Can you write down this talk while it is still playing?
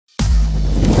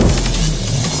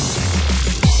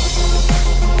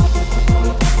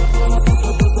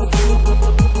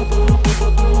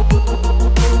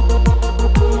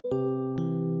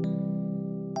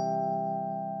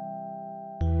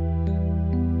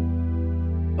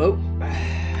Oh,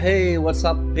 hey, what's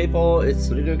up, people? It's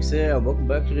Lycoris here, and welcome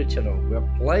back to the channel. We're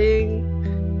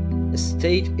playing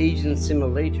Estate Agent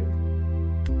Simulator.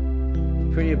 A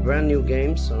pretty brand new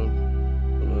game, so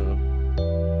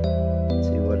let's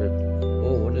see what it.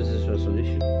 Oh, what is this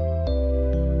resolution?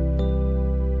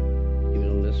 Even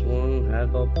on this one,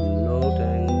 head up, no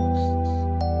thanks.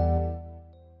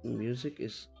 The music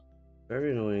is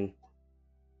very annoying.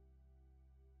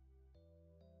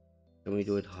 Can we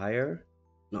do it higher?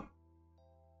 No.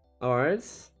 Alright.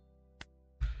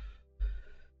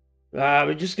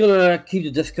 We're just gonna keep the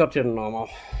difficulty on normal.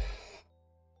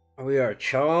 We are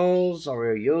Charles, or we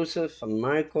are Joseph, and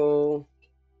Michael,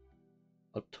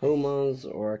 or Thomas,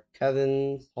 or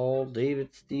Kevin, Paul,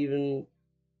 David, Stephen,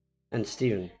 and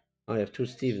Stephen. I have two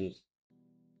Stevens.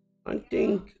 I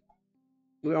think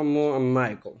we are more on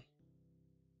Michael.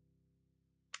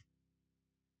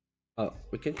 Oh,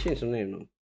 we can change the name now.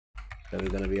 Then we're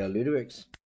gonna be a Lycoris.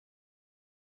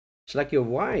 It's like your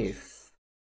wife.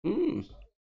 Who's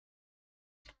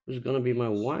gonna be my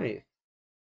wife?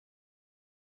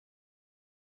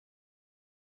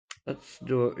 Let's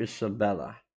do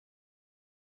Isabella.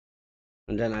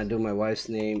 And then I do my wife's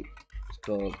name. It's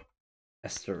called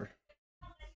Esther.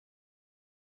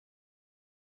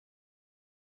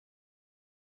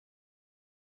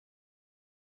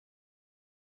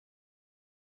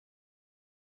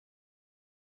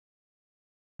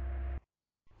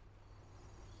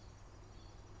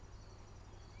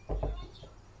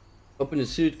 Open the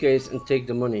suitcase and take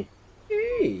the money.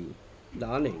 Hey,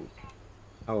 darling.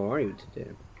 How are you today?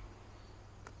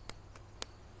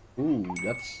 Ooh,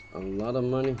 that's a lot of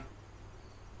money.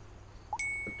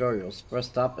 Tutorials. Press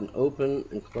stop and open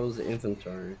and close the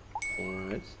inventory.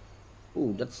 Alright.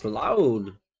 Ooh, that's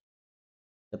loud.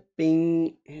 The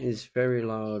ping is very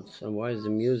loud. So why is the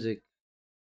music?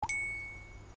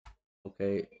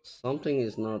 Okay, something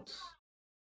is not.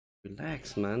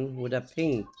 Relax, man. With that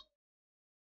ping.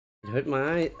 It hurt my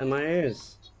eye and my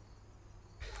ears.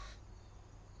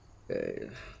 Okay.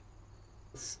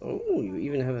 Oh, you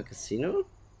even have a casino?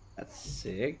 That's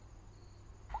sick.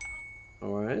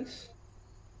 Alright.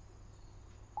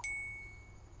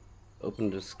 Open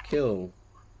the skill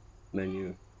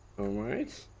menu.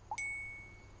 Alright.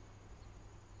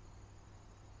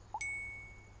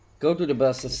 Go to the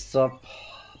bus and stop.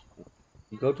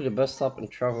 Go to the bus stop and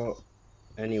travel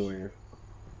anywhere.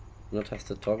 Not have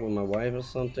to talk with my wife or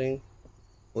something.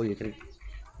 Oh, you can.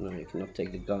 No, you cannot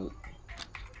take the gun.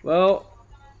 Well,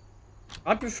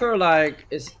 I prefer like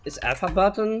it's alpha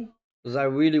button because I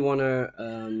really wanna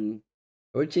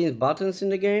change buttons in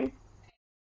the game.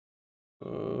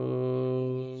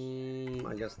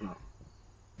 I guess not.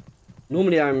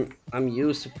 Normally I'm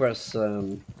used to press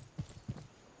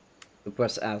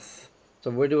F.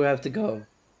 So where do we have to go?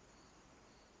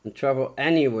 And travel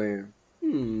anywhere.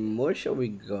 Where shall we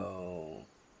go?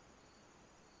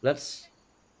 Let's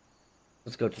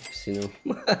go to the casino.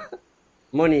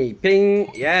 Money,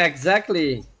 ping. Yeah,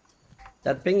 exactly.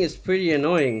 That ping is pretty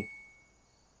annoying.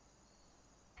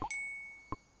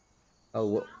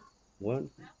 Oh, what?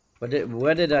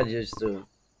 What did I just do?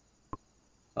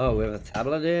 Oh, we have a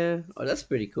tablet there. Oh, that's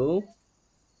pretty cool.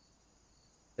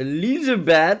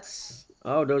 Elizabeth.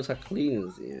 Oh, those are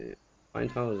cleaners. Yeah. Find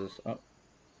houses. Oh.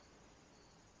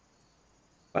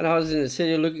 Find houses in the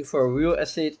city looking for a real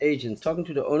estate agent. Talking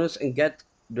to the owners and get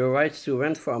the rights to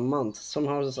rent for a month. Some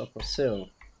houses are for sale.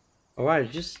 Alright,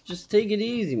 just take it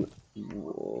easy, man.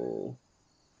 Whoa.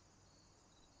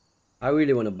 I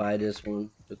really want to buy this one.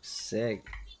 Looks sick.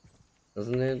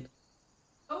 Doesn't it?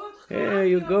 Here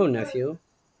you go, nephew.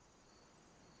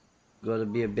 Gotta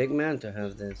be a big man to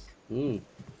have this.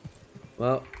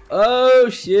 Well, oh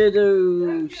shit,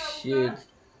 alright.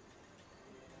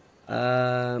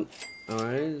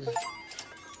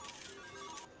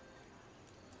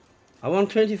 I want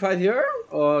 25 euro,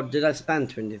 or did I spend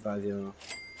 25 euro?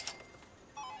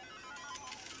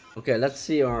 Okay, let's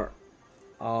see our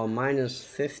minus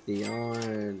 50.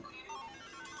 Alright.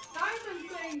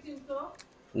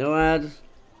 No ad.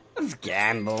 Let's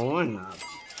gamble. Why not?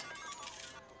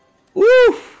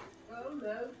 Woo!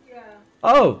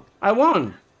 Oh, I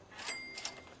won.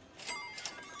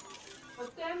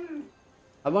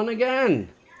 I won again.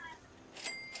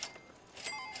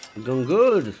 I'm doing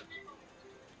good.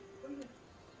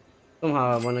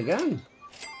 Somehow I won again.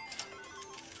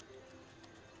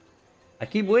 I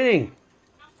keep winning.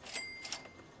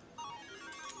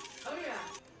 Oh yeah.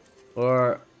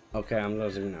 Or okay, I'm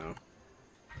losing now.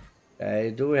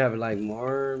 Okay, do we have like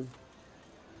more?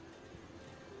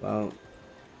 Well,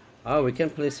 oh, we can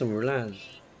play some roulette.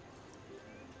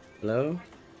 Hello?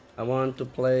 I want to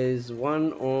place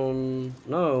one on...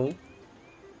 No.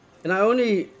 Can I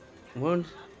only one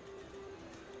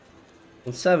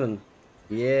on 7?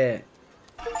 Yeah.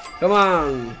 Come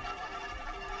on.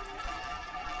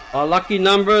 Our lucky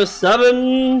number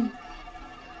 7.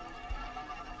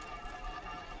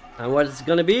 And what it's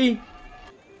gonna be?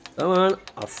 Come on.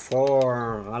 A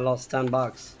 4. I lost 10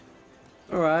 bucks.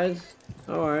 Alright.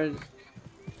 Alright.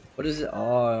 What is it?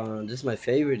 Oh, this is my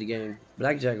favorite game.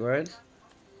 Blackjack, right?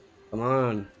 Come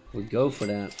on. We go for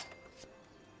that.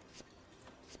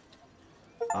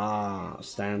 Ah,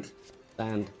 stand.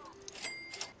 Stand.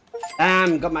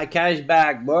 Damn, got my cash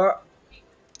back, bro.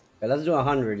 Okay, let's do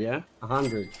 100, yeah?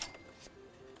 100.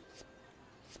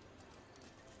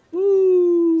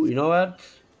 Woo! You know what?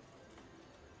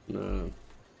 No.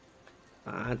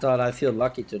 I thought I feel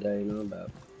lucky today, you know, but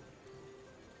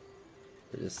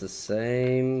it's the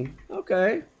same.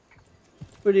 Okay.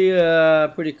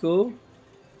 Pretty cool.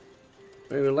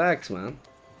 Very relaxed, man.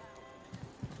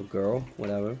 Or girl,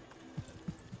 whatever.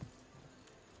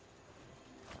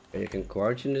 Okay, you can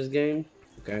crouch in this game.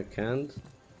 Okay, I can't.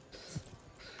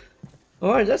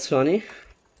 Alright, that's funny.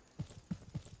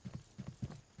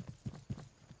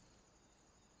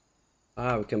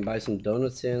 Ah, we can buy some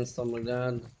donuts here and stuff like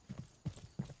that.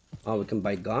 Oh, we can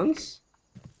buy guns?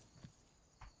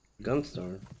 Gun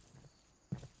store.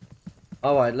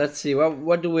 Alright, let's see.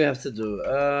 What do we have to do?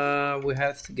 We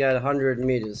have to get 100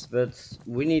 meters, but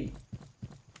we need...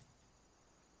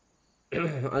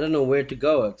 I don't know where to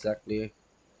go exactly.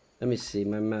 Let me see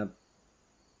my map.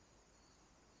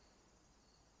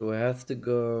 Do we have to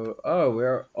go... Oh,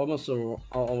 we're almost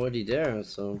already there,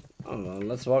 so... I don't know,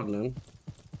 let's walk then.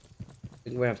 I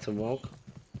think we have to walk.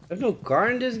 There's no car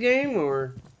in this game,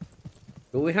 or...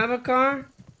 Do we have a car?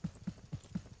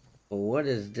 What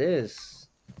is this?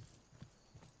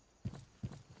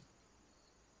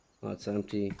 Oh, it's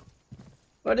empty.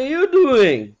 What are you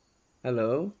doing?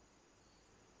 Hello?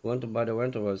 Want to buy the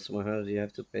rental house? How do you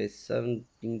have to pay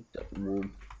 17?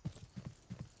 Whoop.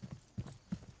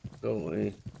 Go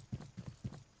away.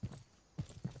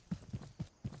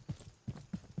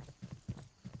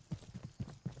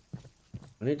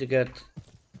 I need to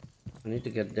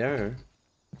get there.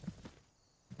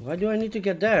 Why do I need to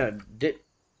get there?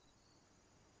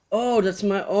 Oh, that's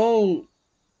my own.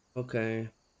 Okay.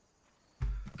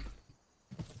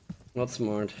 Not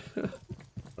smart.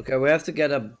 Okay, we have to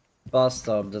get a bus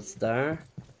stop that's there.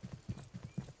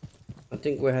 I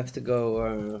think we have to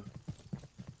go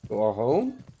to our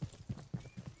home.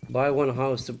 Buy one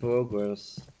house to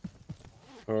progress.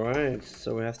 Alright,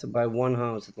 so we have to buy one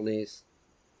house at least.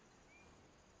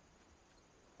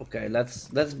 Okay, let's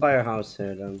buy a house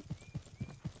here then.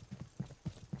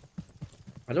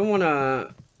 I don't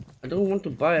want to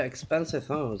buy an expensive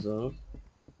house though.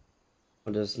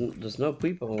 Oh, there's no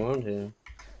people around here.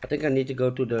 I think I need to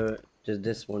go to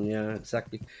this one. Yeah,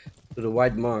 exactly. To the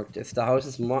white marked. If the house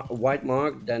is white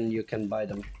marked, then you can buy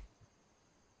them.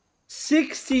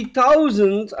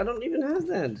 60,000? I don't even have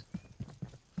that.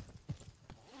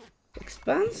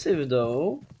 Expensive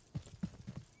though.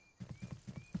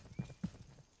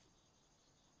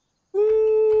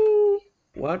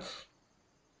 What?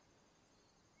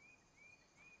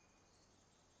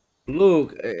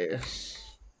 Look,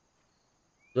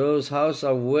 those houses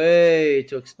are way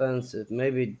too expensive.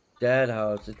 Maybe that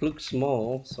house. It looks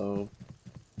small, so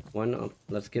why not?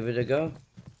 Let's give it a go.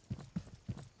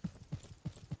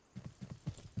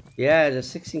 Yeah, the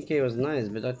 16K was nice,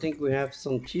 but I think we have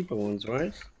some cheaper ones,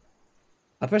 right?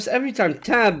 I press every time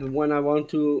tab when I want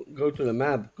to go to the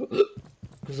map,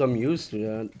 because I'm used to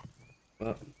that.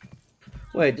 But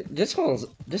wait, this house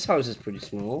is pretty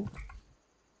small.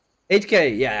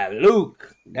 8K, yeah,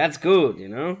 look, that's good, you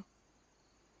know.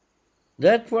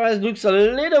 That price looks a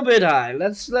little bit high.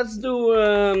 Let's do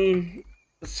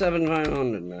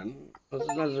 7,500, man.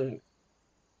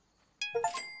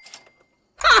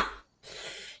 Ha!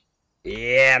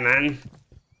 Yeah, man.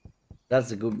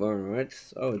 That's a good barn, right?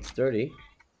 Oh, it's dirty.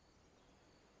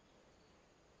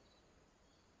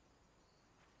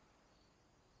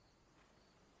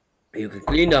 You can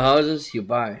clean the houses you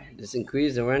buy. This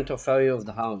increases the rental value of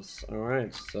the house.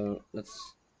 Alright, so let's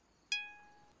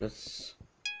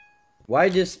why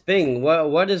this ping?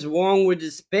 What is wrong with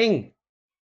this ping?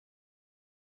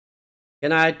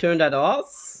 Can I turn that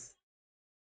off?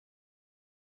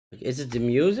 Is it the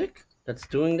music that's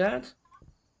doing that?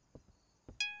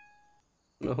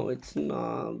 No, it's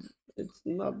not. It's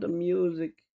not the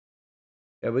music.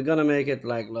 Yeah, we're gonna make it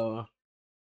like lower.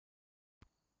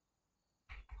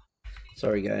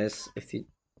 Sorry guys, if you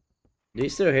do you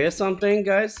still hear something,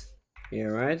 guys? Yeah,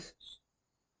 right?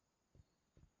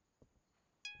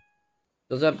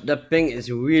 Because that ping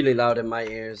is really loud in my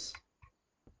ears.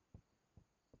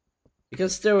 You can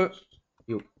still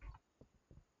you.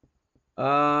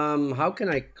 How can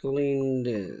I clean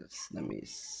this? Let me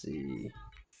see.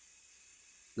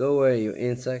 Go away, you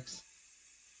insects.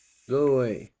 Go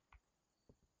away.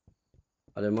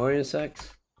 Are there more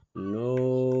insects?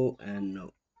 No and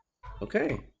no.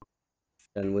 Okay.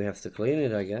 Then we have to clean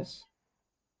it, I guess.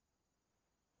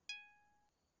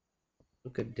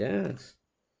 Look at that.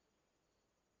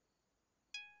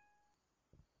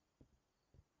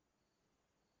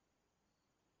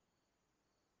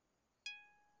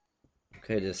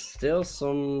 Okay, there's still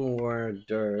somewhere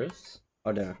dirt.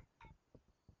 Oh, there.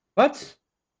 What?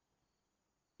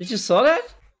 Did you saw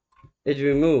that? It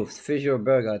removed. Fish or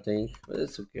bug, I think. But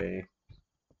it's okay.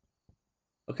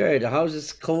 Okay, the house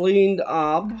is cleaned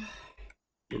up.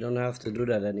 You don't have to do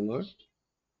that anymore.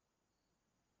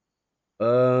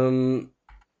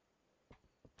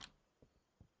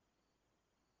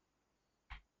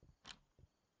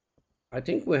 I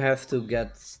think we have to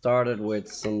get started with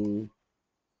some.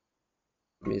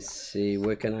 Let me see.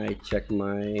 Where can I check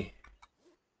my?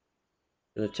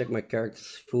 Gonna check my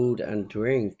character's food and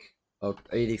drink. Oh,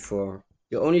 84.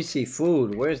 You only see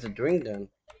food. Where's the drink then?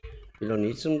 You don't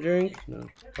need some drink? No,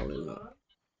 probably not.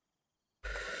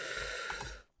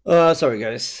 Sorry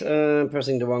guys.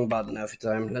 Pressing the wrong button every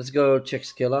time. Let's go check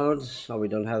skill out. Oh, we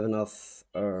don't have enough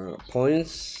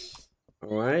points.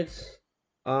 Alright.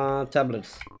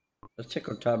 Tablets. Let's check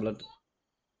our tablet.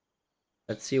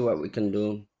 Let's see what we can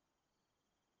do.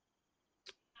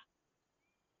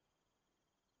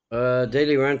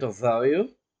 Daily rental value.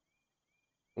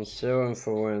 On sale and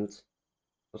for rent.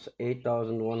 Was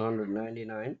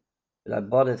 8,199. But I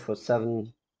bought it for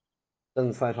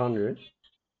 7,500.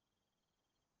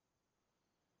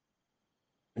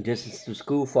 This is to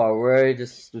school far away.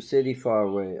 This is to city far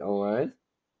away. All right.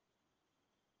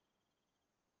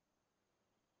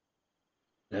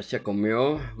 Let's check on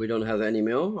mail. We don't have any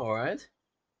mail. All right.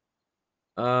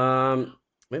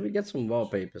 Maybe get some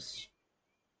wallpapers.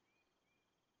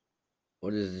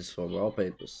 What is this for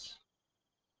wallpapers?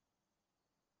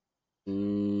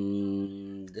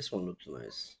 This one looks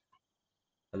nice.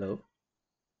 Hello.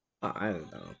 I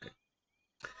don't know. Okay.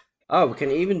 Oh, we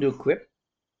can even do quip.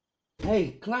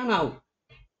 Hey, clown out.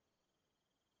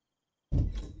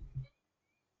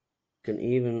 Can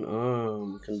even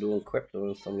can do a crypto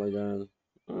and stuff like that.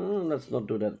 Let's not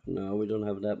do that. No, we don't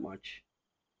have that much.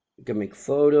 You can make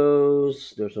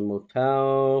photos. There's a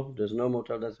motel. There's no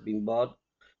motel that's been bought.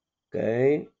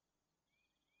 Okay.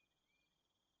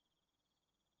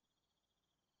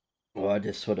 Oh,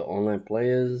 this for the online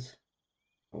players.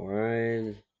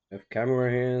 Alright. I have camera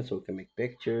here so we can make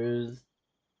pictures.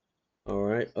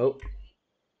 Alright. Oh.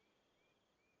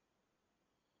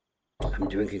 I'm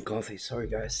drinking coffee. Sorry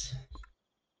guys.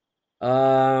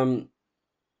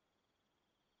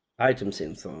 Items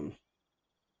info.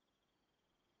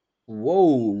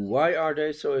 Whoa, why are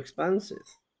they so expensive?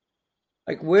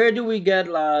 Like, where do we get,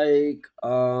 like,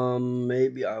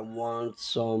 maybe I want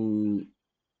some,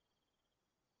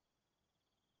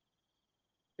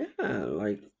 yeah,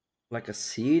 like a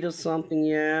seat or something,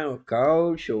 yeah, or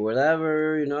couch or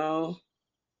whatever, you know?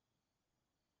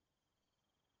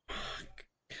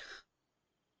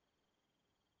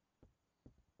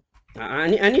 I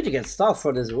need to get stuff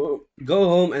for this. Go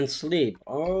home and sleep.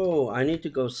 Oh, I need to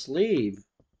go sleep.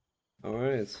 All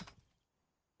right.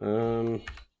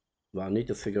 Well, I need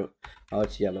to figure out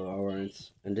it's yellow. All right.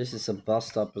 And this is a bus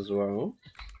stop as well.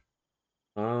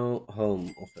 Oh,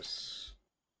 home office.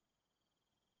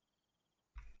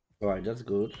 All right, that's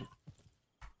good.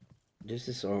 This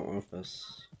is our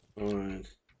office. All right.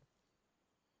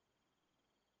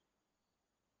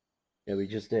 Yeah, we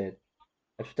just did.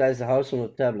 Advertise the house on a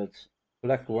tablet.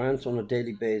 Collect rents on a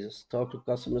daily basis. Talk to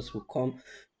customers who come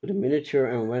to the miniature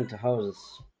and rent the houses.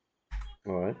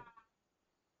 Alright.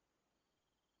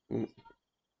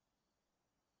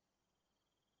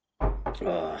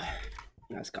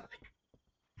 Nice copy.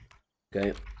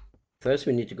 Okay. First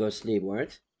we need to go sleep,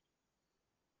 right?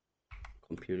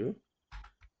 Computer.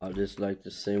 I'll just like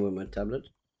the same with my tablet.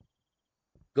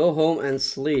 Go home and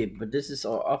sleep. But this is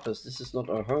our office. This is not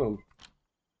our home.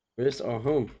 Where's our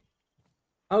home?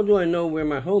 How do I know where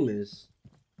my home is?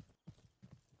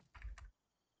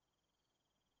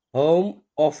 Home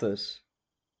office.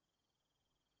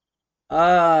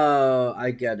 Oh,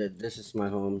 I get it. This is my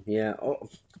home. Yeah. Oh,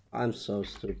 I'm so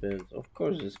stupid. Of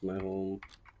course it's my home.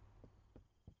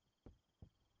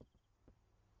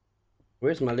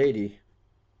 Where's my lady?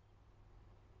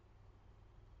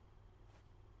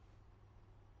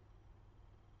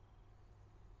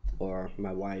 Or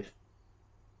my wife?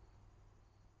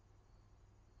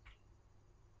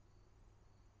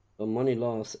 So money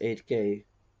lost 8K.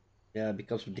 Yeah,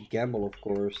 because of the gamble, of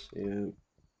course. Yeah.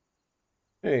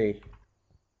 Hey,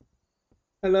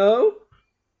 hello.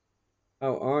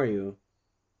 How are you?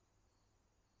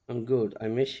 I'm good. I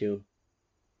miss you.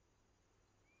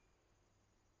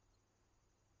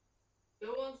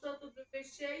 Johan zat op de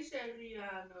wc, zei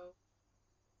Riano.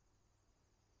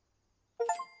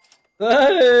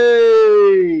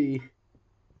 Hey!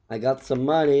 I got some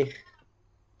money.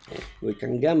 We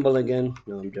can gamble again.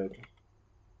 No, I'm joking.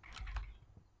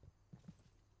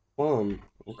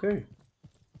 Okay.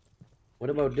 What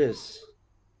about this?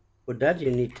 For that, you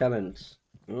need talent.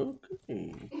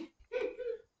 Okay.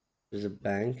 There's a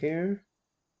bank here.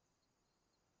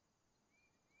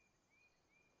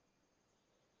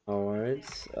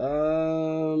 Alright.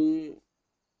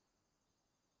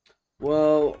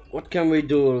 Well, what can we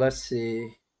do? Let's see.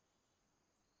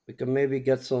 We can maybe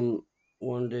get some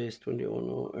one day is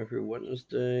 21 every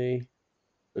Wednesday.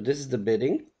 So this is the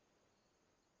bidding.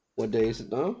 What day is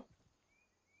it now?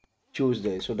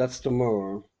 Tuesday. So that's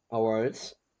tomorrow.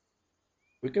 Alright.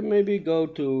 We can maybe go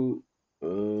to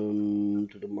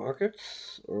the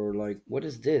markets or like what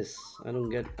is this? I don't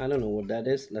know what that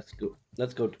is. Let's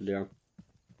go to there.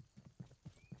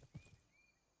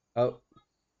 Oh,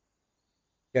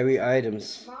 carry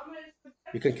items.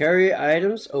 You can carry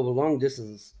items over long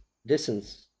distance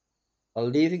while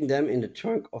leaving them in the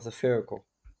trunk of the vehicle.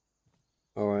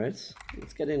 Alright,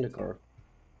 let's get in the car.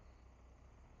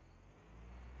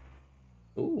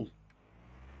 Ooh,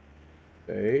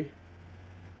 okay.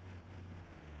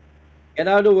 Get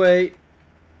out of the way.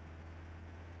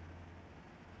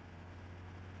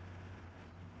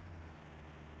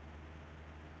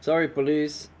 Sorry,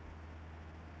 police.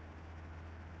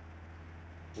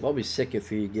 I'll be sick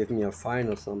if you give me a fine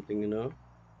or something, you know?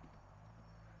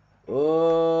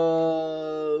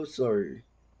 Oh, sorry.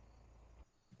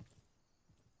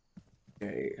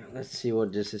 Okay, let's see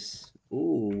what this is.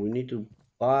 Ooh, we need to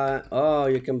buy. Oh,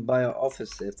 you can buy an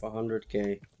office set for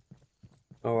 100K.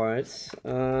 All right.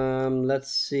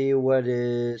 Let's see what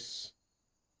is.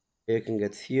 You can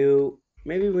get few.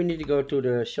 Maybe we need to go to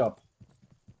the shop.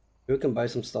 We can buy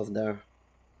some stuff there.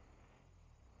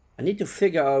 I need to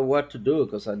figure out what to do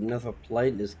because I've never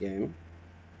played this game.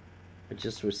 I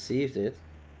just received it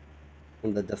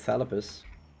from the developers.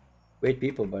 Great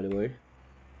people, by the way.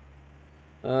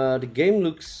 The game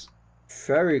looks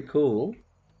very cool.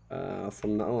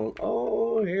 From now on.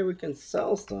 Oh, here we can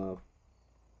sell stuff.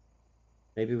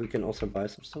 Maybe we can also buy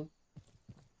some stuff.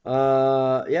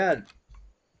 Yeah,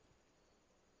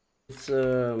 it's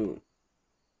um,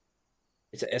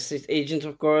 it's an estate agent,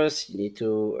 of course. You need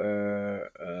to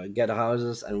get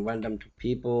houses and rent them to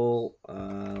people.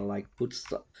 Like put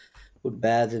stuff, put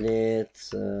beds in it,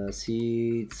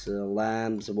 seats,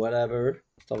 lamps, whatever,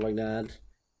 stuff like that.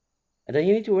 And then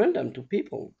you need to rent them to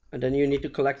people. And then you need to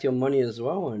collect your money as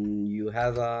well. And you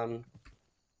have a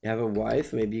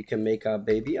wife. Maybe you can make a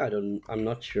baby. I'm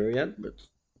not sure yet, but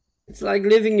it's like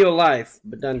living your life,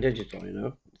 but then digital. You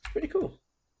know, it's pretty cool.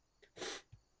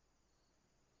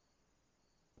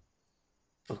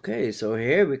 Okay, so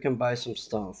here we can buy some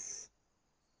stuff.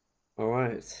 All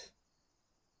right.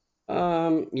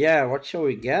 Yeah, what shall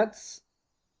we get?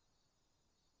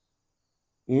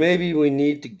 Maybe we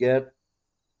need to get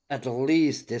at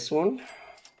least this one.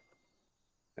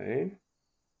 Okay.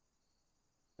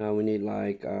 Now we need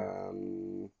like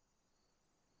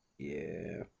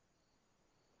yeah.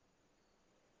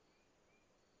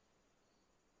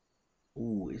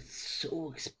 Ooh, it's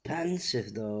so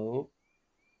expensive though.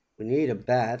 We need a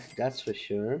bed, that's for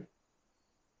sure.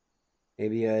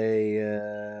 Maybe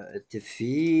a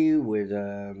TV with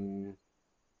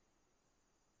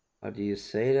how do you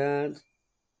say that?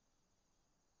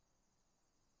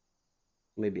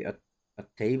 Maybe a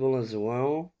table as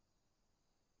well.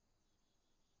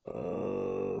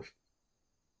 Uh,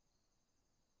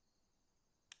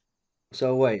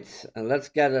 so wait, and let's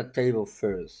get a table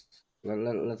first.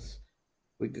 Let's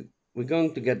we're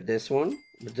going to get this one,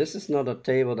 but this is not a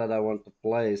table that I want to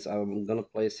place. I'm gonna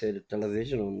place here the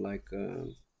television on, like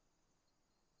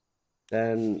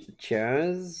then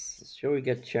chairs. Shall we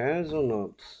get chairs or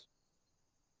not?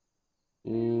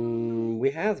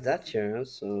 We have that chair,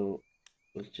 so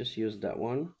let's just use that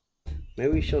one.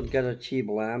 Maybe we should get a cheap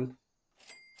lamp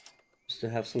just to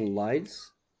have some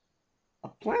lights. A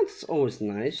plant's always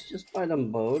nice. Just buy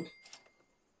them both.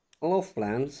 I love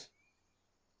plants.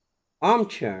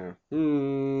 Armchair.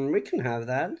 We can have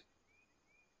that.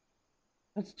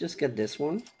 Let's just get this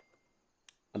one.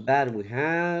 A bed we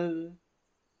have.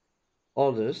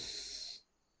 Others.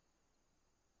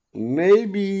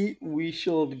 Maybe we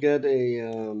should get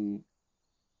a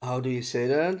how do you say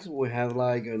that? We have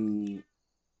like an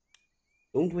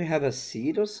Don't we have a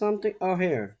seed or something? Oh,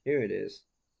 here it is.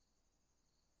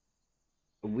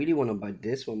 I really want to buy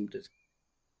this one, but it's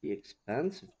be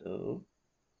expensive though.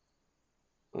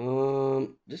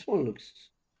 This one looks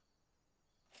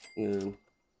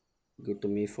good to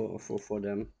me for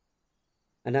them.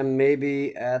 And then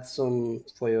maybe add some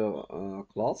for your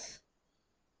cloth.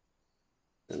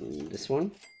 And this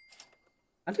one.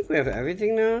 I think we have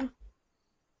everything now.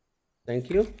 Thank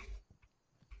you.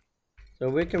 So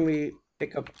where can we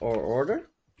pick up our order?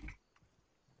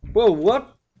 Whoa,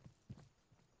 what?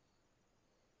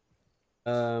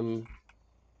 Um.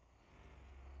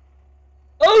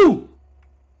 Oh!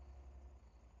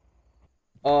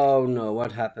 Oh no,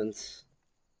 what happens?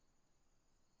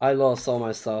 I lost all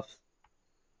my stuff.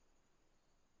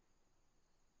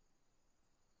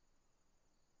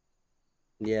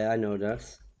 Yeah, I know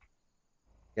that.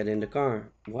 Get in the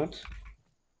car. What?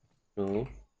 No.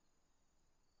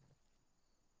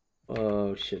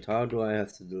 Oh shit, how do I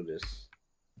have to do this?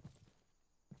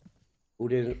 Who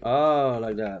didn't? Oh,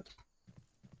 like that.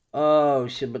 Oh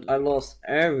shit, but I lost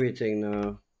everything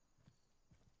now.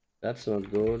 That's not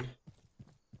good.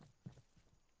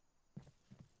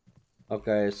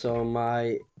 Okay, so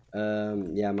my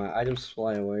yeah, my items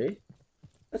fly away.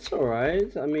 That's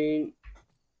alright. I mean,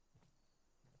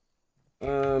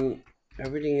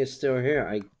 everything is still here,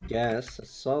 I guess. I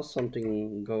saw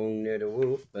something going near the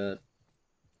roof, but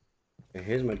okay,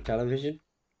 here's my television.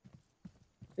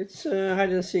 It's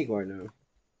hide and seek right now.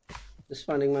 Just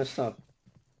finding my stuff.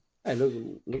 Hey,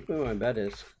 look where my bed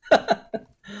is.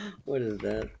 What is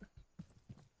that?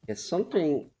 Yeah,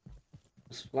 something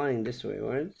was flying this way,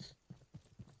 right?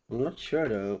 I'm not sure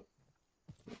though.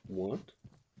 What?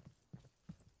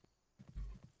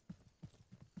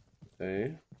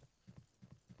 Okay.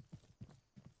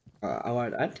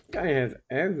 Alright, I think I have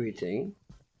everything.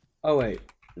 Oh wait,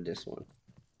 this one.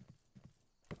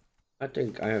 I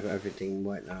think I have everything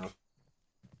right now.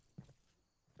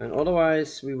 And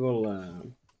otherwise, we're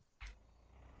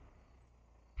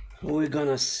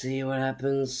gonna see what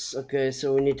happens. Okay,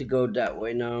 so we need to go that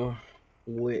way now.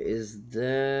 Where is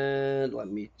that? Let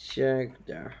me check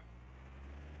there.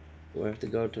 Do I have to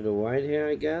go to the right here,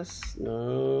 I guess?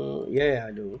 No. Yeah,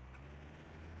 I do.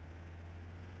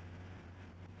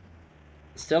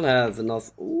 Still have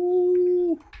enough.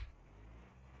 Ooh.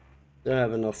 Still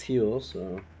have enough fuel,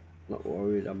 so not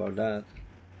worried about that.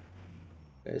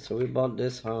 Okay, so we bought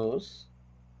this house.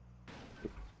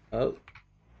 Oh,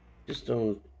 just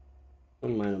don't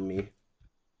mind me,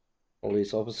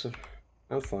 police officer.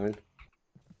 I'm fine.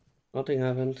 Nothing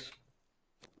happened.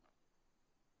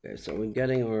 Okay, so we're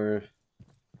getting our.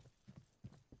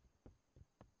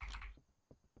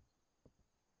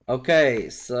 Okay,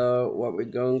 so what we're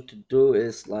going to do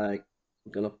is like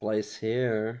we're gonna place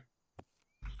here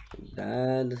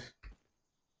that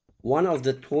one of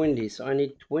the 20. So I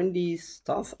need 20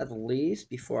 stuff at least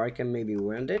before I can maybe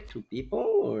rent it to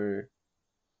people or.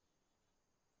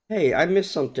 Hey, I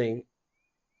missed something.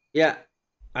 Yeah,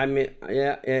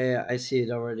 yeah, I see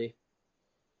it already.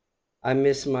 I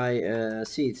miss my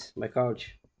seat, my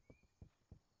couch.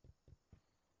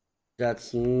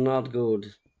 That's not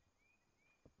good.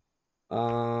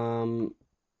 Um,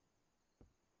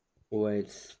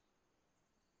 wait.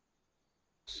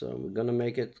 So we're gonna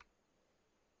make it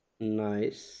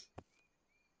nice.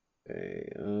 Okay.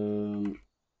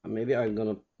 Maybe I'm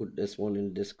gonna put this one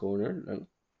in this corner, then,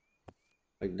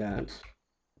 like that.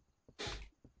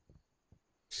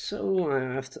 So I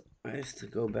have to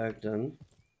go back then.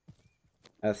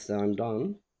 After I'm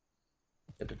done,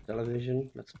 get the television.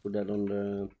 Let's put that on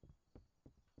the.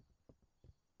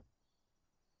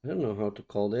 I don't know how to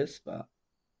call this, but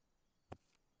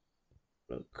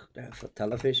look, there's a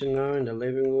television now in the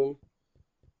living room.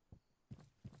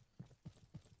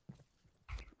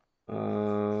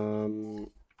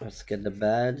 Let's get the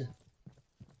bed.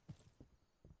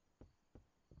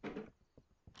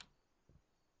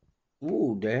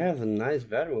 Ooh, they have a nice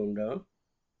bedroom though.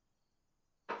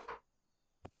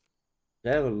 They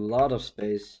have a lot of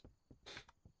space.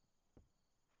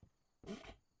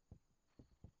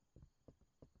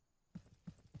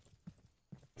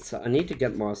 So I need to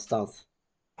get more stuff.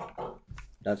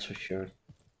 That's for sure.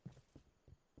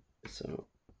 So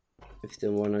if they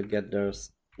wanna get their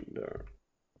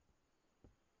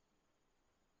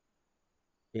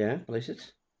yeah, place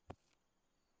it.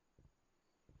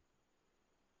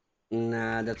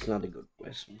 Nah, that's not a good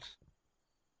placement.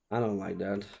 I don't like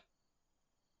that.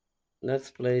 Let's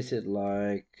place it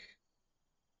like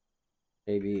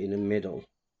maybe in the middle,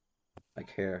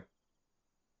 like here.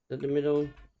 Is that the middle?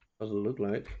 Doesn't look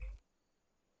like.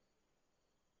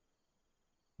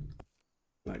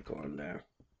 Might go on there.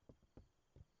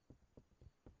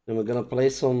 And we're gonna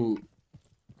place some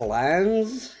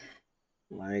plants,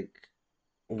 like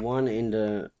one in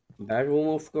the bedroom,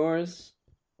 of course.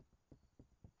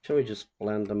 Shall we just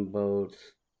plant them both?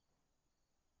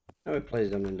 And we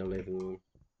place them in the living room.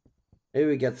 Maybe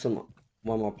we get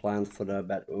one more plant for the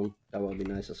bedroom. That would be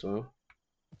nice as well.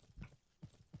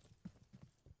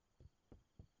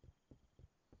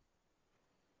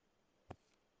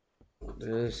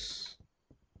 This.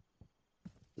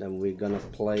 Then we're gonna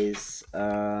place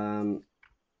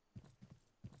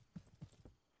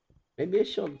maybe I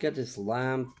should get this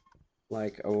lamp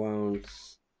like around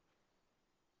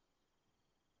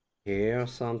here or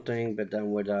something, but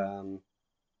then with how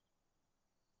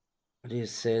do you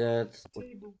say that?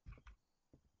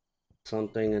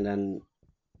 Something, and then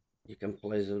you can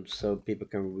place it so people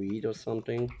can read or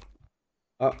something.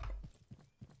 Oh.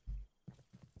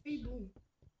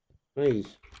 Hey,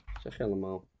 zeg je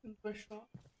allemaal?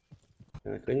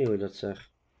 Ja, ik weet niet hoe je dat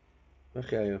zegt. Weg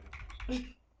jij joh.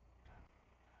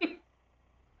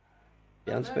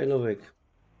 Ja, aan het spelen of ik?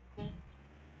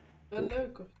 Wel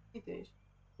leuk of niet deze?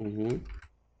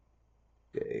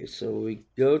 Okay, so we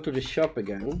go to the shop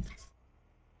again.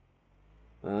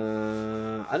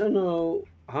 I don't know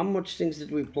how much things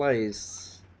did we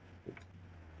place.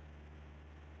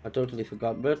 I totally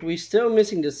forgot, but we're still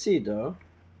missing the seed though.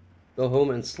 Go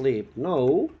home and sleep.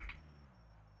 No.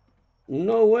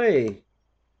 No way.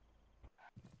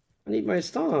 I need my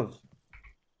stuff.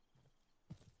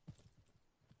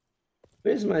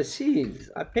 Where's my seed?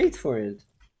 I paid for it.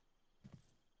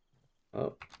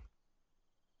 Oh.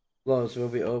 Close will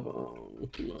be open. Oh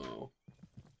no.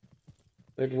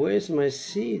 But where's my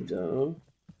seed though?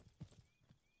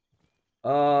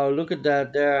 Oh, look at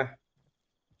that there.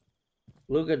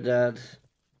 Look at that.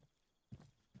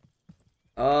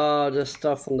 Oh, there's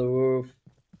stuff on the roof.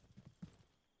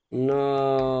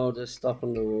 No, there's stuff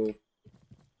on the roof.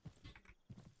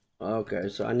 Okay,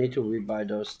 so I need to rebuy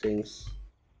those things.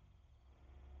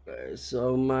 Okay,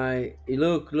 so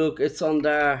look, it's on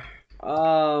there.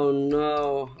 Oh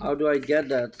no, how do I get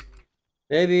that?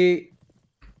 Maybe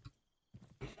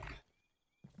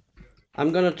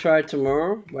I'm gonna try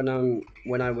tomorrow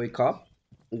when I wake up.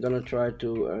 I'm gonna try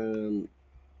to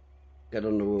get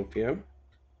on the roof here.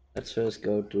 Let's first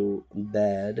go to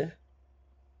bed.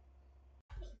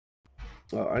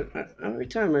 Oh, every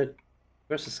time I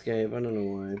press escape, I don't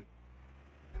know why.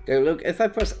 Okay, look, if I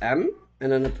press M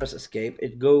and then I press escape,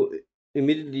 it go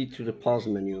immediately to the pause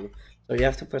menu. So you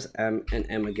have to press M and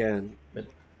M again. But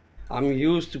I'm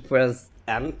used to press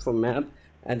M for map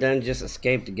and then just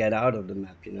escape to get out of the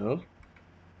map, you know?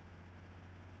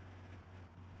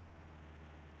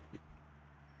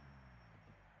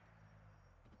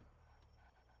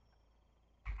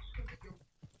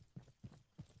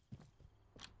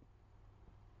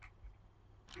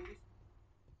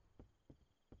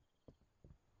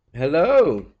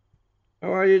 Hello!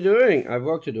 How are you doing? I have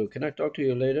work to do. Can I talk to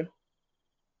you later?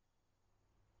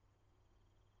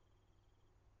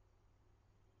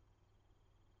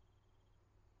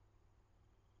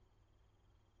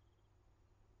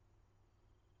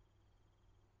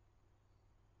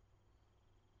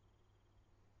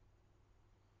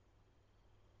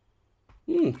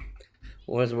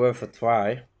 Was worth a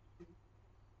try.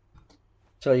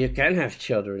 So you can have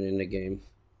children in the game.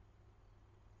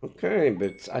 Okay,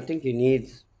 but I think you need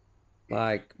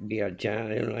like be a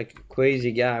giant, like a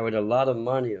crazy guy with a lot of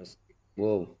money.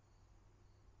 Whoa.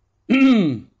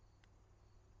 With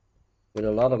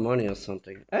a lot of money or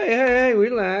something. Hey,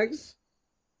 relax.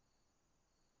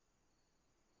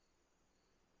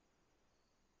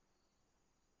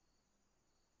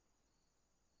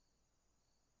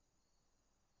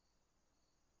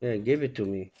 Yeah, give it to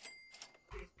me.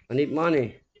 I need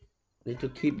money. I need to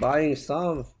keep buying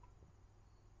stuff.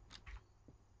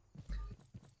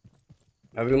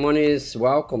 Every money is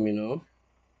welcome, you know.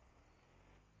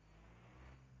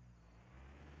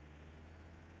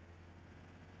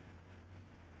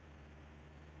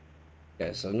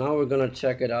 Okay, so now we're gonna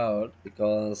check it out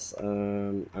because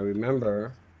I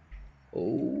remember.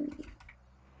 Oh,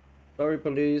 sorry,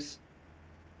 police.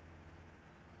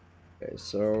 Okay,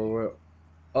 so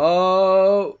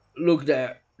oh, look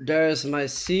there. There's my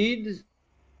seed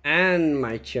and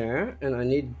my chair, and I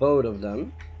need both of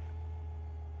them.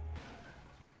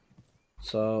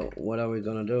 So what are we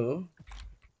gonna do?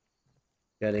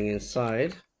 Getting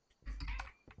inside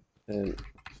and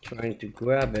trying to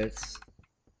grab it.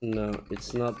 No,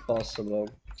 it's not possible.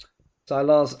 So I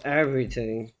lost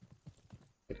everything.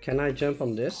 Can I jump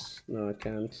on this? No, I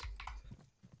can't.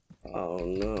 Oh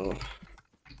no.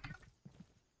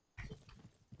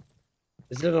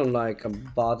 Is there not like a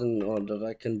button or that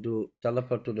I can do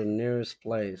teleport to the nearest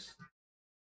place?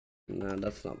 No,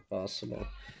 that's not possible.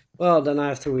 Well, then I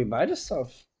have to rebuy the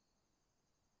stuff.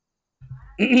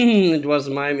 It was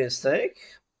my mistake.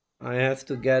 I have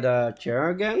to get a chair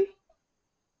again.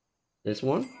 This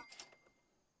one.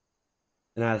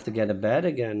 And I have to get a bed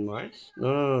again, right?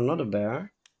 No, not a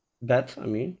bear. Bed, I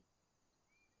mean.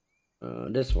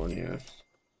 This one here.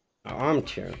 An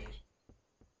armchair.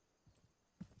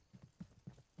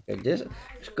 Okay, this.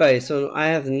 Okay, so I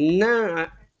have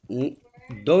now.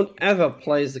 Don't ever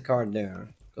place the card there.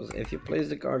 Because if you place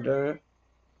the card there,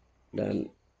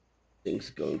 then things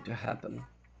going to happen.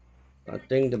 I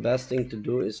think the best thing to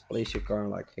do is place your car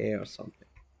like here or something.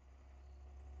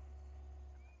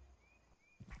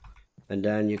 And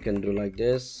then you can do like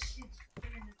this.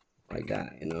 Like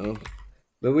that, you know.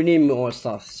 But we need more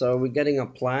stuff. So we're getting a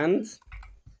plant.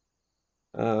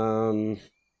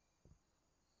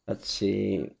 Let's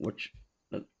see. Which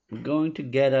we're going to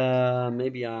get a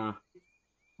maybe a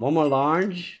one more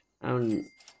large and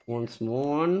one small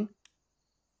one.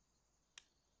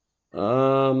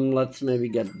 Let's maybe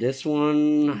get this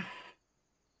one.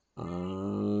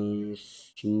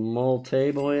 Small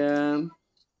table, yeah.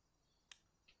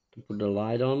 To put the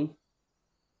light on.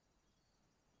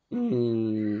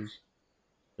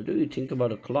 What do you think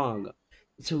about a clock?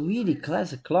 It's a really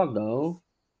classic clock, though.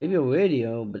 Maybe a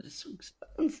radio, but it's so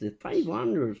expensive.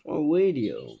 500 for a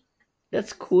radio.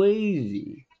 That's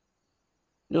crazy.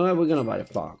 You know what? We're gonna buy the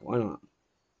clock. Why not?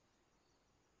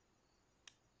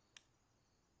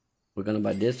 We're gonna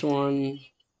buy this one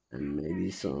and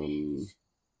maybe some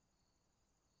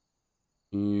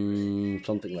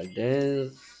something like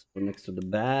this for next to the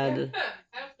bed.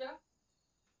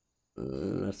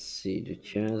 Let's see the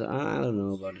chairs. I don't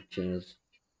know about the chairs.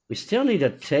 We still need a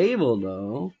table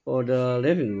though for the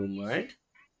living room, right?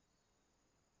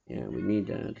 Yeah, we need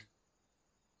that.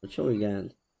 What shall we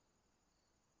get?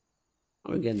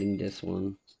 We're getting this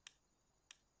one.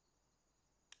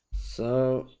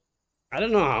 So I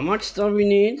don't know how much stuff we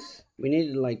need. We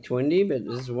need like 20, but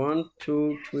this is 1,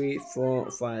 2, 3, 4,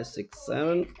 5, 6,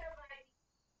 7.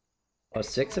 Or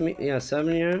 6, I mean, yeah,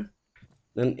 7 here.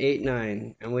 Then 8,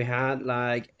 9. And we had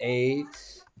like 8.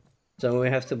 So we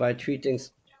have to buy 3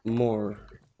 things more.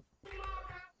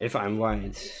 If I'm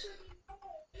right.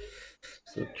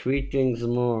 So 3 things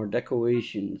more.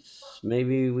 Decorations.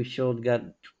 Maybe we should get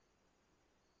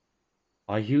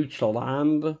a huge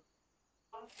lamp.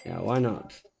 Yeah, why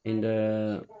not? In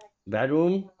the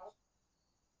bedroom.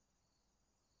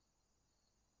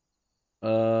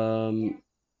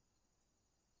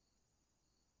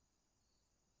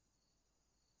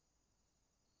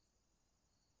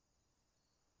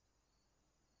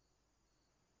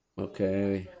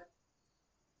 Okay.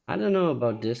 I don't know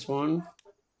about this one.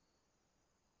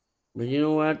 But you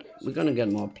know what? We're gonna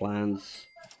get more plants.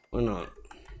 Why not?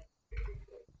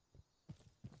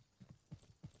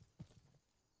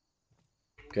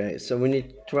 Okay, so we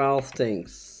need 12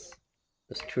 things.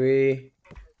 There's 3,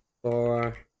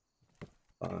 4,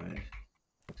 5,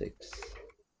 6,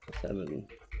 7,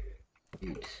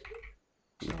 8,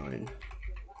 9,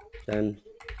 10,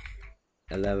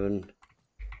 11,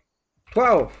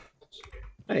 12.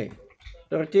 Hey,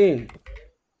 13.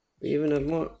 We even have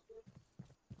more.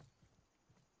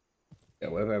 Yeah,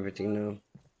 we have everything now.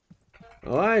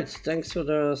 Alright, thanks for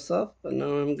the stuff, and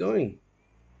now I'm going.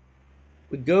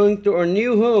 We're going to our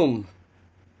new home.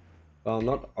 Well,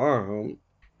 not our home.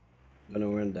 I'm gonna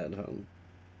rent that home.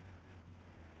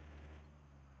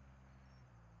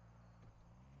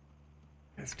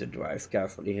 I have to drive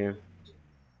carefully here.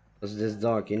 Because this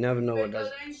dog, you never know what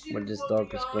this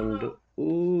dog is going to do.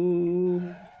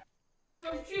 Ooh.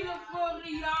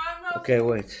 Okay,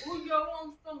 wait.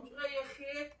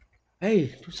 Hey,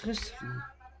 doe eens rustig, man.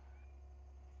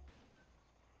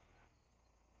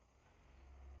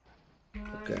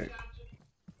 Okay.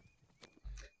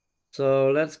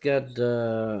 So let's get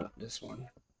this one.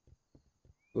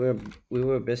 We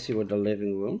were busy with the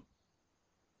living room.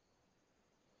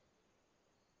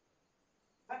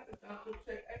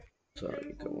 So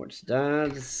you can watch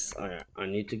that. I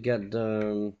need to get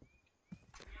the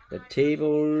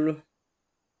table.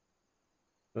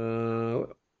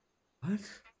 What?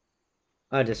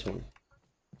 Ah, this one.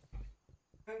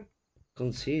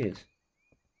 Can't see it.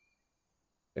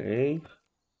 Okay.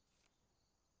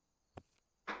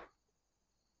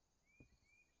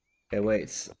 Okay,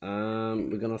 wait.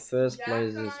 We're gonna first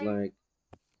place this like.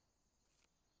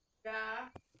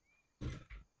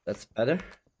 That's better.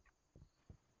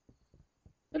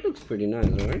 That looks pretty nice,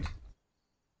 right?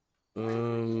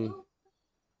 So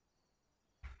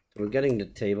we're getting the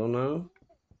table now.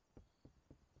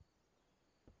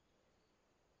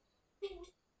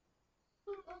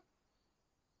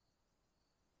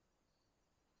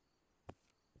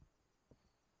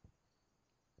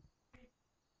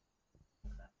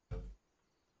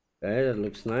 Okay, that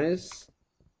looks nice.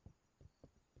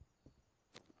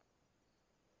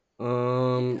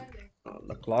 The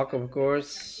clock, of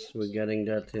course. We're getting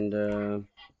that in the,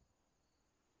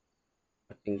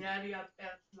 I think,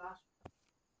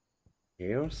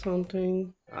 here or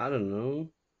something. I don't know.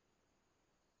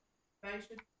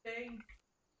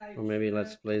 Or maybe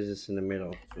let's place this in the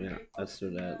middle. Yeah, let's do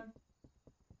that.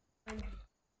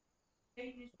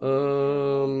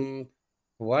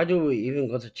 Why do we even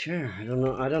got a chair? I don't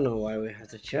know. I don't know why we have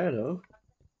the chair though.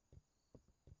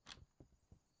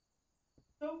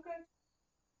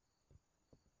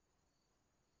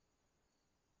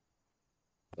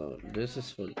 So this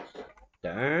is for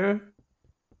there,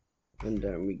 and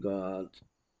then we got.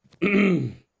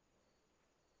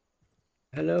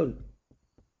 Hello.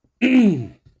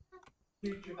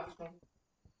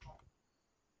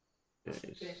 Yes.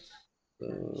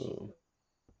 So...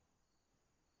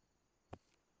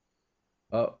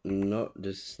 Oh no,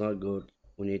 this is not good.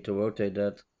 We need to rotate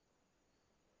that.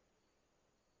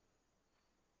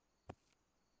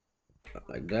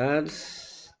 Like that.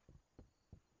 So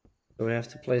we have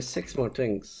to place 6 more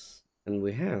things. And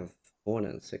we have more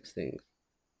than 6 things.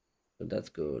 So that's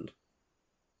good.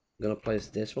 I'm gonna place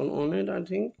this one on it, I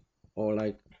think. Or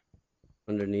like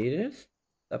underneath it. Is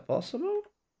that possible?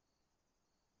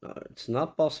 No, it's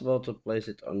not possible to place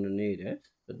it underneath it.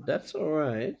 But that's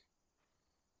alright.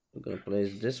 I'm gonna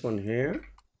place this one here.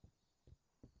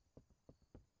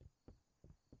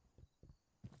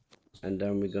 And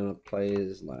then we're gonna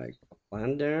place like a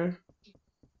plant there.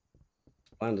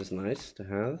 Plant is nice to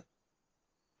have.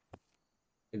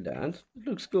 Like that. It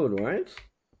looks good, right?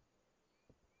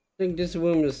 I think this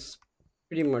room is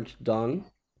pretty much done.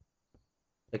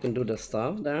 I can do the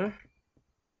stuff there.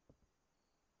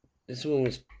 This room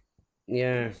is,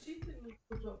 yeah.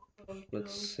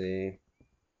 Let's see.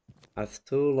 I have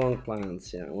 2 long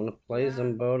plants. Yeah, I want to place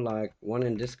them both, like one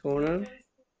in this corner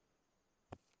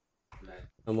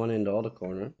and one in the other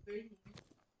corner.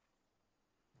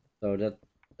 So that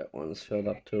one's filled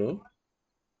up too.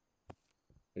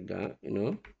 Like that, you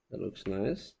know. That looks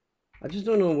nice. I just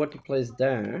don't know what to place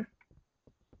there.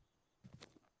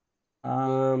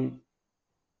 I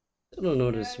don't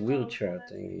know this wheelchair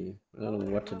thing. I don't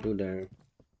know what to do there.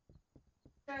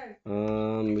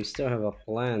 We still have a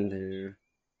plan there.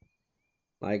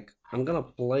 Like, I'm gonna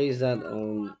place that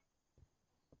on,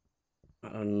 I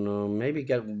don't know, maybe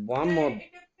get one more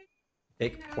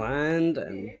big plant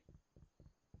and,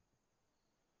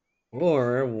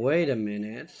 or wait a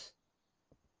minute.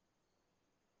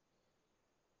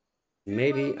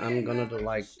 Maybe I'm gonna do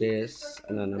like this,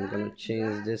 and then I'm gonna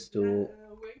change this to,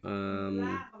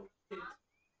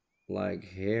 like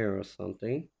here or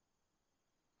something.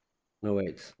 No,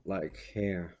 wait, like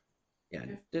here. Yeah,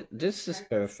 this is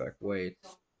perfect. Wait,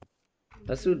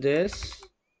 let's do this.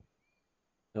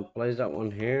 And place that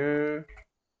one here.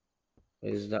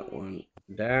 Place that one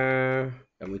there.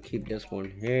 And we keep this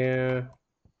one here.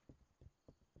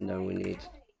 And then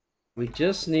we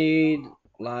just need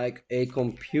like a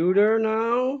computer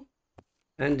now.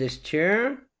 And this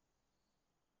chair.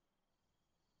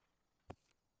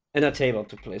 And a table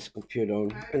to place a computer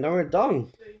on. And then we're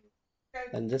done.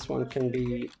 And this one can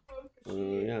be,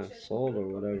 yeah, sold or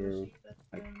whatever.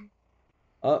 Like,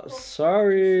 oh,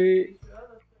 sorry.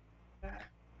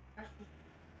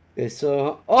 Okay,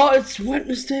 so, oh, it's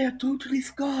Wednesday. I totally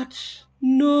forgot.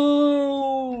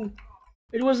 No,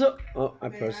 it was a. Oh, I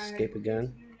pressed escape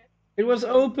again. It was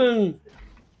open.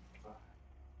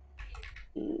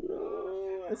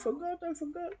 No, I forgot.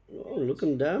 Oh, look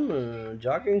at them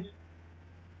jogging.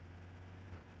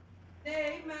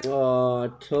 Oh, I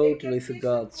totally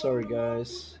forgot. Sorry,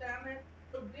 guys.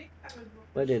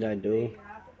 What did I do?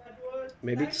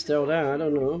 Maybe it's still there. I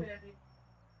don't know.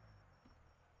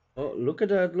 Oh, look at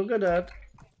that. Look at that.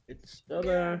 It's still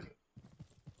there.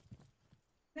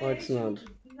 Oh, it's not.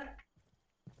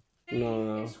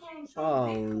 No.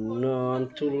 Oh, no.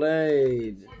 I'm too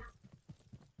late.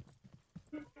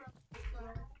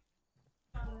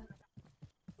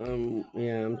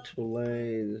 Yeah, I'm too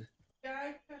late.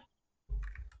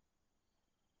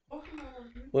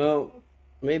 Well,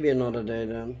 maybe another day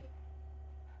then.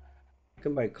 You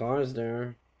can buy cars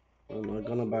there. I'm not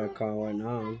gonna buy a car right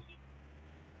now.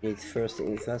 Need first to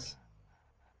invest.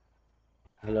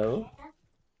 Hello?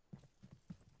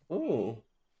 Oh.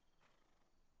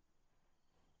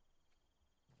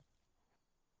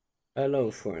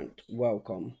 Hello, friend.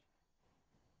 Welcome.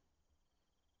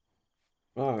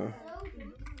 Ah.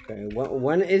 Okay,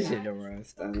 when is it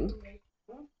arrived then?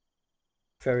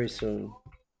 Very soon.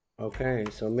 Okay,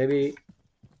 so maybe...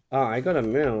 Ah, I got a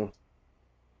mail.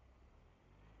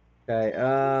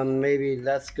 Okay, maybe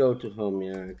let's go to home.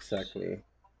 Yeah, exactly.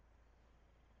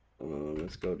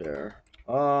 Let's go there.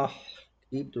 Oh,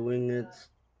 keep doing it.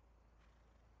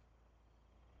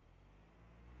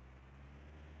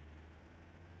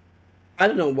 I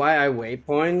don't know why I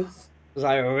waypoints, because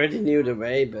I already knew the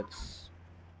way, but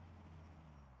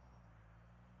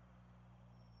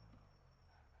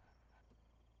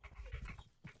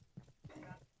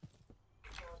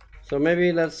so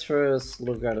maybe let's first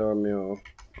look at our meal.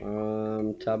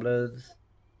 Tablets.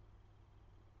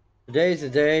 Today is the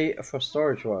day for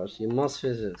storage wars. You must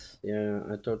visit. Yeah,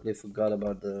 I totally forgot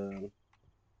about the.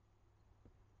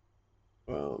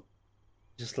 Well,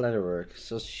 just let her work.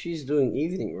 So she's doing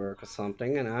evening work or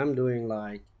something, and I'm doing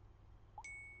like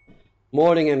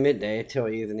morning and midday till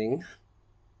evening.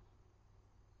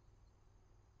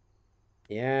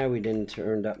 Yeah, we didn't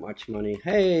earn that much money.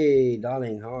 Hey,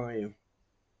 darling, how are you?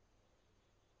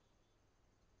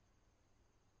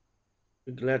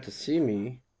 You're glad to see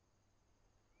me.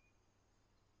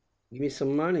 Give me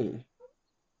some money.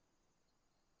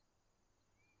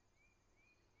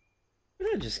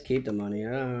 I just keep the money.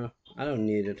 I don't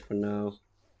need it for now.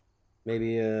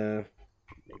 Maybe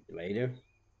maybe later.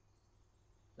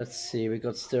 Let's see. We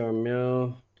got Star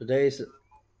Mill. Today's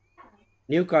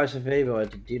new cars available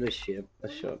at the dealership. A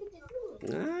shop.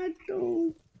 I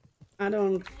don't. I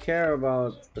don't care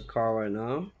about the car right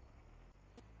now.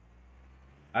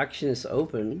 Action is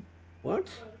open. What?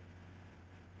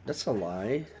 That's a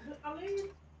lie.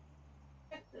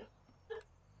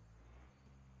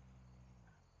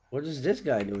 What is this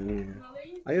guy doing here?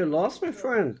 Are you lost, my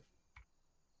friend?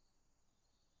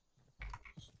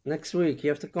 Next week. You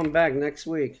have to come back next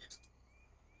week.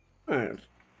 Alright.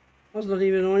 I was not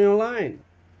even on your line.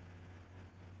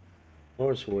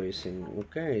 Horse racing.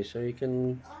 Okay, so you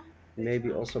can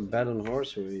maybe also bet on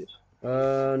horse race.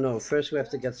 No. First we have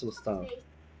to get some stuff.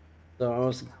 So I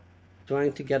was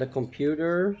trying to get a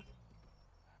computer.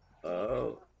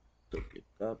 Totally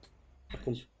got a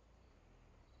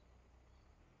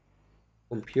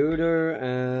computer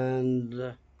and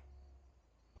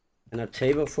a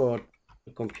table for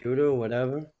the computer,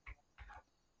 whatever.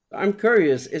 I'm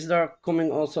curious, is there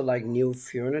coming also like new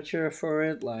furniture for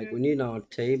it? Like we need now a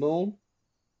table.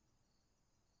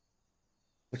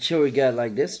 What should we get?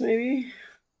 Like this maybe?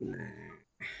 Nah,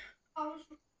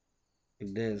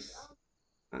 like this.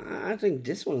 I think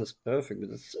this one is perfect, but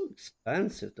it's so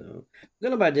expensive though. I'm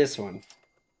gonna buy this one.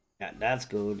 Yeah, that's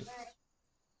good.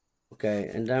 Okay,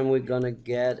 and then we're gonna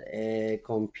get a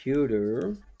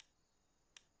computer.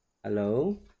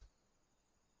 Hello?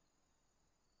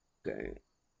 Okay.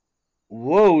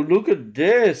 Whoa, look at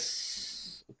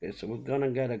this. Okay, so we're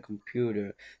gonna get a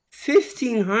computer.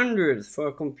 1,500 for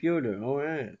a computer.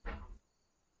 Alright.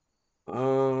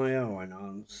 Oh, yeah, why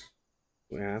not?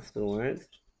 We have to, right?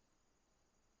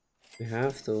 We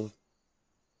have to.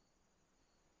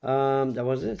 That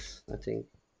was it, I think.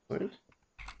 Right?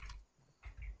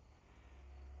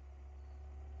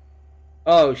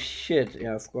 Oh shit!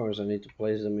 Yeah, of course I need to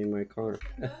place them in my car.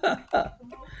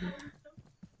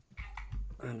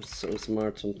 I'm so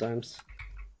smart sometimes.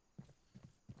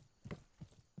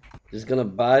 Just gonna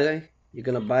buy. You're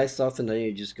gonna buy stuff and then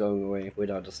you're just going away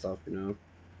without the stuff. You know,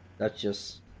 that's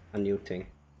just a new thing.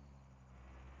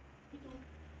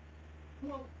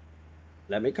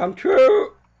 Let me come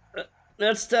through.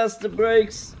 Let's test the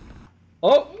brakes.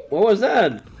 Oh, what was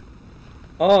that?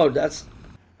 Oh, that's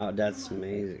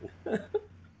amazing.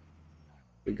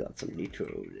 We got some nitro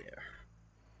over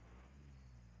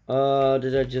there.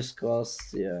 Did I just cross?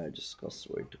 Yeah, I just crossed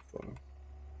way too far.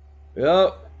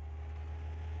 Yep.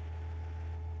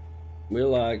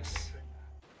 Relax.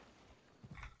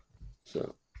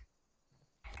 So,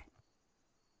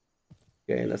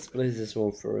 okay, let's place this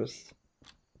one first.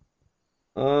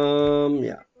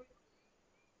 Yeah.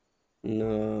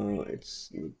 No,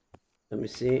 it's. Let me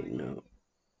see. No.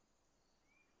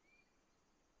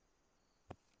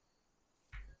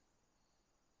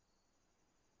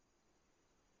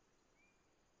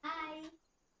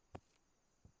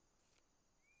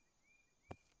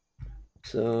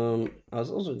 So I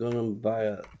was also gonna buy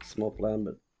a small plant,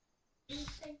 but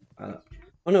oh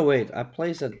no, wait! I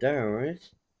placed it there, right?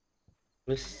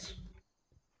 Placed.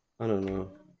 I don't know.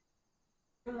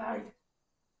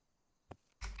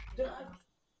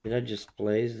 Did I just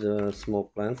place the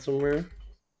small plant somewhere?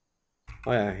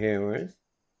 Oh yeah, here, right?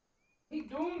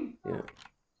 Yeah.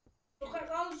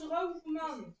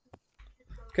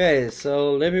 Okay,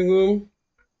 so living room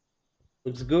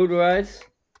looks good, right?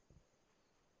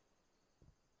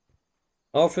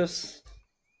 Office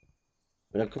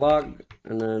with a clock,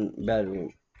 and then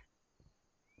bedroom.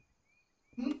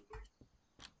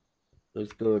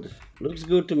 Looks good. Looks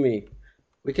good to me.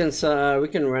 We can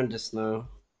rent this now.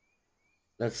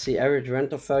 Let's see. Average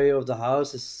rental value of the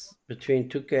house is between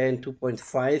 2K and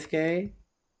 2.5K.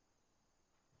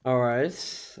 All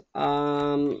right.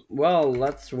 Well,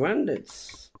 let's rent it.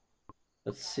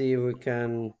 Let's see if we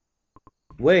can.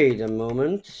 Wait a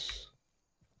moment.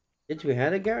 Did we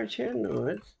have a garage here? No,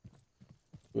 right?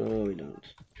 No, we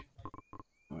don't.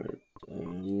 All right.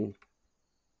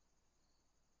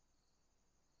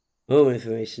 Home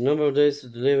information. Number of days to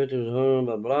deliver to the home.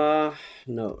 Blah blah.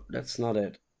 No, that's not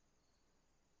it.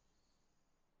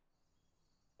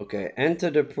 Okay, enter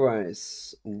the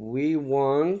price. We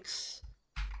want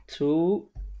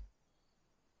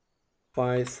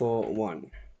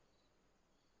 2,541.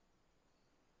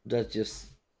 That's just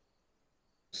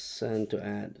send to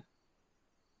add.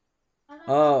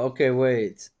 Oh, okay,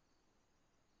 wait.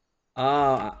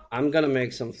 I'm gonna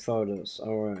make some photos.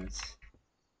 All right.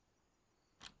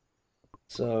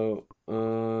 So,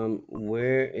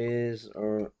 where is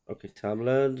our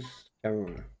tablet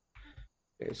camera?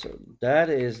 Okay, so that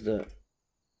is the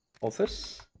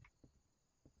office.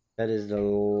 That is the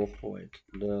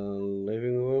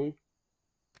living room.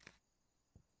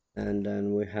 And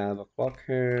then we have a clock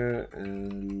here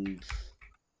and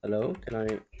hello, can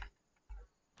I?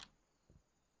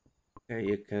 Okay,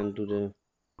 you can do the.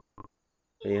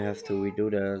 You have to redo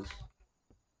that,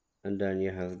 and then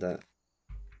you have the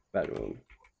bedroom.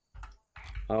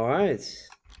 All right,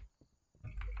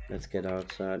 let's get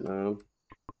outside now,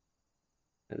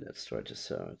 and let's try to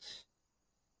search.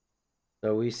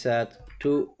 So we said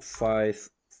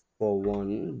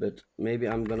 2,541, but maybe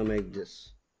I'm gonna make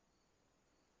this.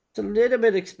 It's a little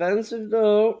bit expensive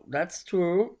though. That's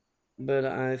true, but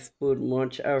I've put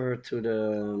much effort to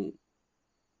the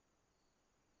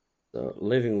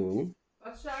living room.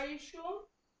 Wat zei je, Sean?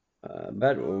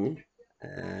 Bedroom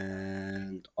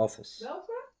and office.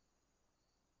 Welke?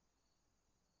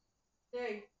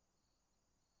 Nee.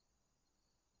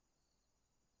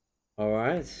 All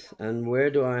right, and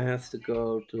where do I have to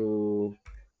go to?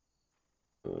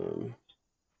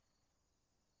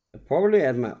 Probably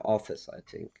at my office, I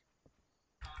think.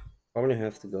 Probably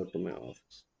have to go to my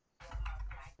office.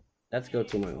 Let's go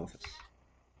to my office.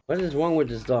 What is wrong with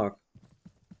this dog?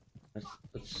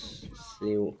 Let's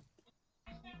see.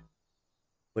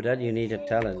 For that you need a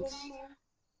talent.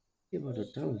 See about the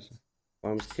talent.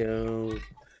 Farm skills.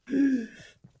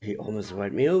 He almost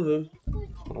wiped me over.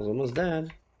 I was almost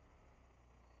dead.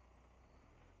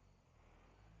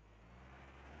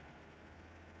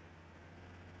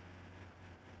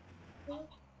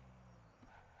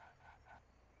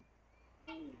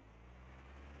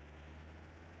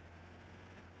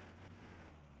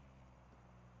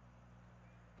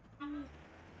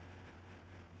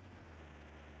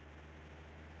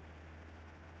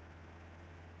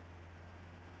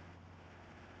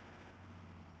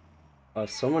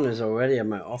 Someone is already at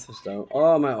my office though.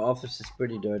 Oh, my office is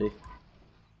pretty dirty.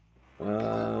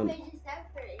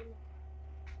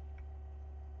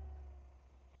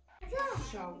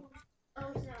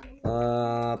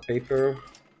 Paper,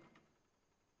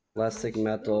 plastic,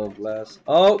 metal, glass.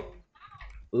 Oh,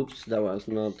 oops, that was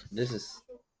not. This is.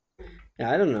 Yeah,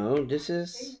 I don't know. This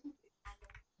is.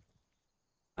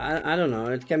 I don't know.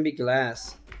 It can be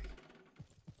glass.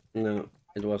 No,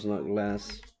 it was not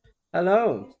glass.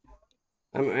 Hello.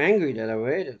 I'm angry that I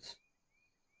waited.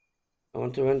 I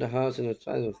want to rent a house in a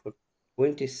Thailand for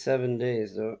 27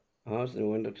 days. The house in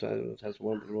winter Thailand has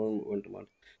one bedroom, winter month.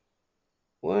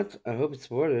 What? I hope it's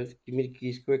worth it. Give me the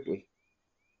keys quickly.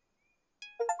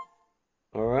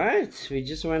 Alright, we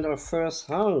just rent our first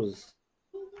house.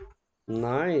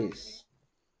 Nice.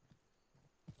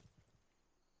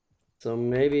 So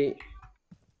maybe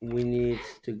we need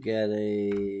to get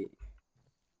a.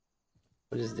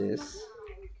 What is this?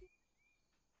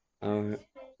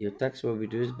 Your tax will be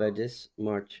reduced by this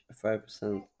March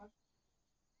 5%.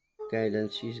 Okay, then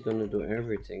she's gonna do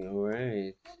everything.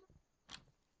 Alright.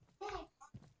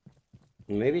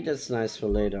 Maybe that's nice for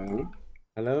later on.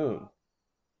 Hello.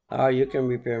 Ah, you can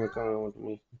repair my car. I want to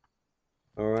move.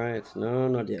 Alright. No,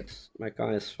 not yet. My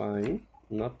car is fine.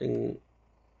 Nothing.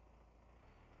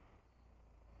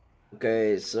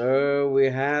 Okay, so we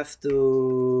have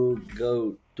to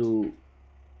go to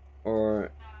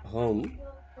our home.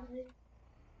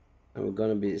 And we're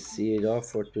gonna see it off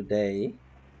for today.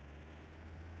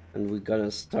 And we're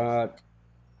gonna start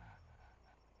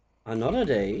another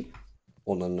day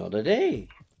on another day.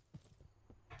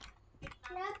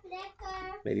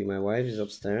 Maybe my wife is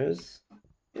upstairs.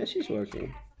 Yeah, she's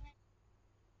working.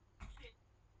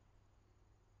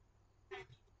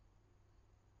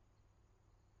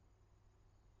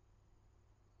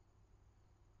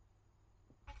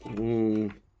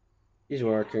 He's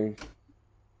working.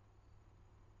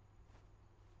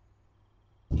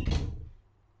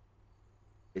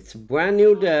 It's a brand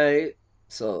new day,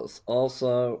 so it's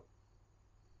also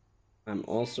I'm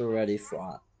also ready for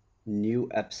a new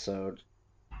episode.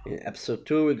 In episode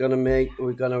 2,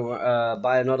 we're gonna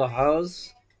buy another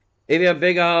house. If we have a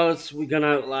big house, we're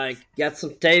gonna like get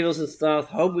some tables and stuff.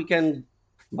 Hope we can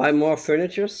buy more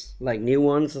furnitures, like new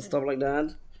ones and stuff like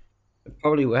that.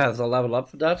 Probably will have to level up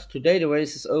for that. Today the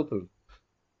race is open.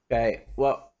 Okay,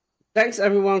 well, thanks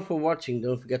everyone for watching.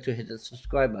 Don't forget to hit the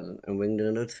subscribe button and ring the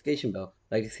notification bell.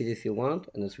 Like the video if you want,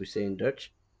 and as we say in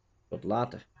Dutch, tot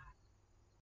later.